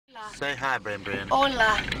Say hi, Bren.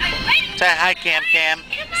 Hola. Say hi, Cam.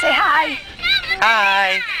 Say hi.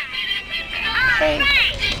 Hi. Hey.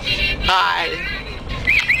 Hi.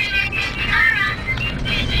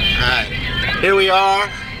 Alright, here we are,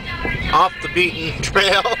 off the beaten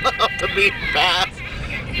trail, off the beaten path,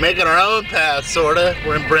 making our own path, sorta.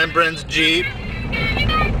 We're in Bren's Jeep.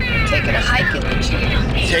 Taking a hike in the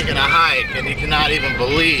Jeep. Taking a hike, and you cannot even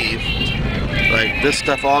believe, like, this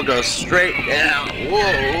stuff all goes straight down.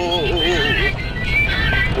 Whoa.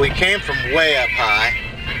 We came from way up high,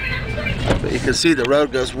 but you can see the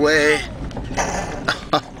road goes way.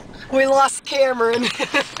 We lost Cameron.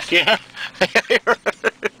 Yeah.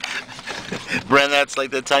 Bren, that's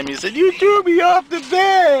like the time you said, you threw me off the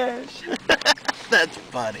bench. That's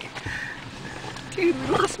funny. Dude, we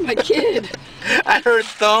lost my kid. I heard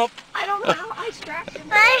thump. I don't know how I strapped him.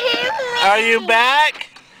 Are you back?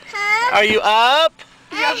 Huh? Are you up?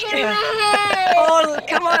 Oh,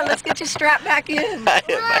 come on, let's get you strapped back in.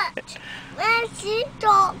 Where's your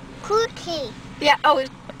dog Cookie? Yeah, oh,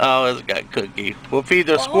 Oh, it's got Cookie. We'll feed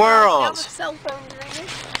the now the squirrels. cell phone's ringing.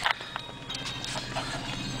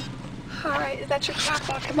 All right, is that your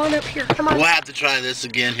papa? Come on up here. Come on. We'll have to try this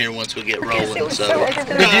again here once we get I guess it rolling. was So, so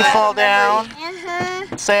did you fall down?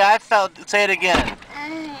 Uh-huh. Say I fell. Say it again.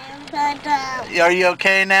 Are you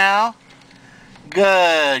okay now?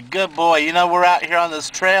 Good boy. You know we're out here on this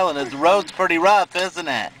trail and the road's pretty rough, isn't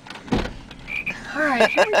it? All right,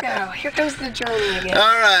 here we go. Here goes the journey again.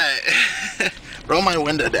 All right. Roll my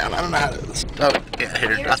window down. I don't know how to. Oh, yeah,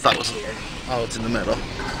 here. I thought it was. Oh, it's in the middle.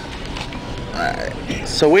 Alright.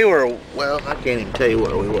 So we were, well, I can't even tell you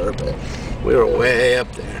where we were, but we were way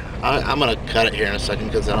up there. I'm going to cut it here in a second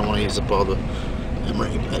because I don't want to use up all the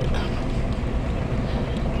memory. But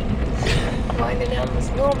Winding down this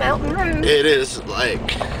little mountain road. it is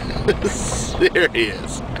like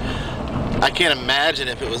serious. I can't imagine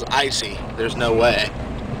if it was icy. There's no way.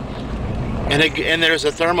 And there's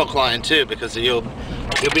a thermocline too, because you'll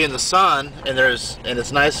be in the sun and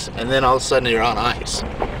it's nice, and then all of a sudden you're on ice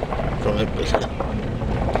from it.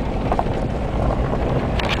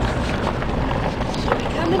 She'll be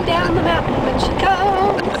coming down the mountain when she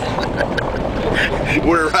comes.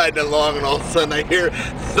 We're riding along and all of a sudden I hear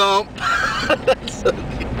thump. So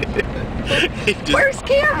Where's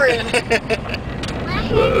Cameron?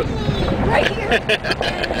 Right here.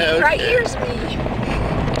 Okay. Right here's me.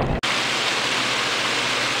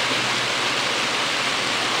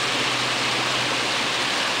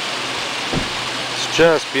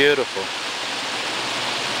 Just beautiful.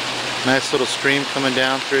 Nice little stream coming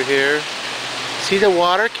down through here. See the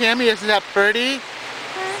water, Cammy? Isn't that pretty?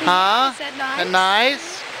 Huh? Is that nice? That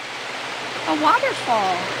nice? A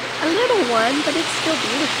waterfall. A little one, but it's still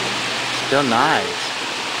beautiful. Still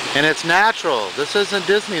nice. And it's natural. This isn't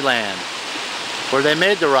Disneyland, where they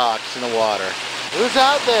made the rocks in the water. Who's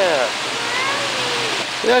out there?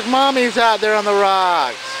 Look, Mommy's out there on the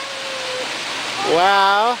rocks.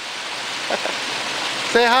 Wow.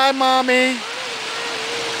 Say hi, Mommy.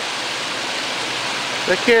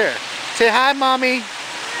 Look here. Say hi, Mommy.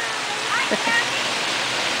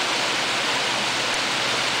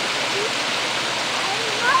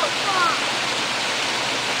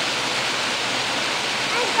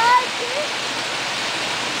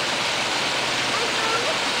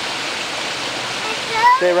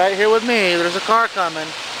 Stay right here with me. There's a car coming.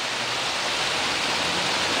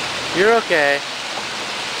 You're okay.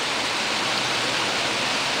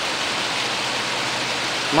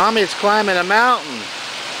 Mommy's climbing a mountain. Look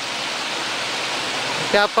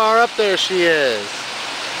how far up there she is.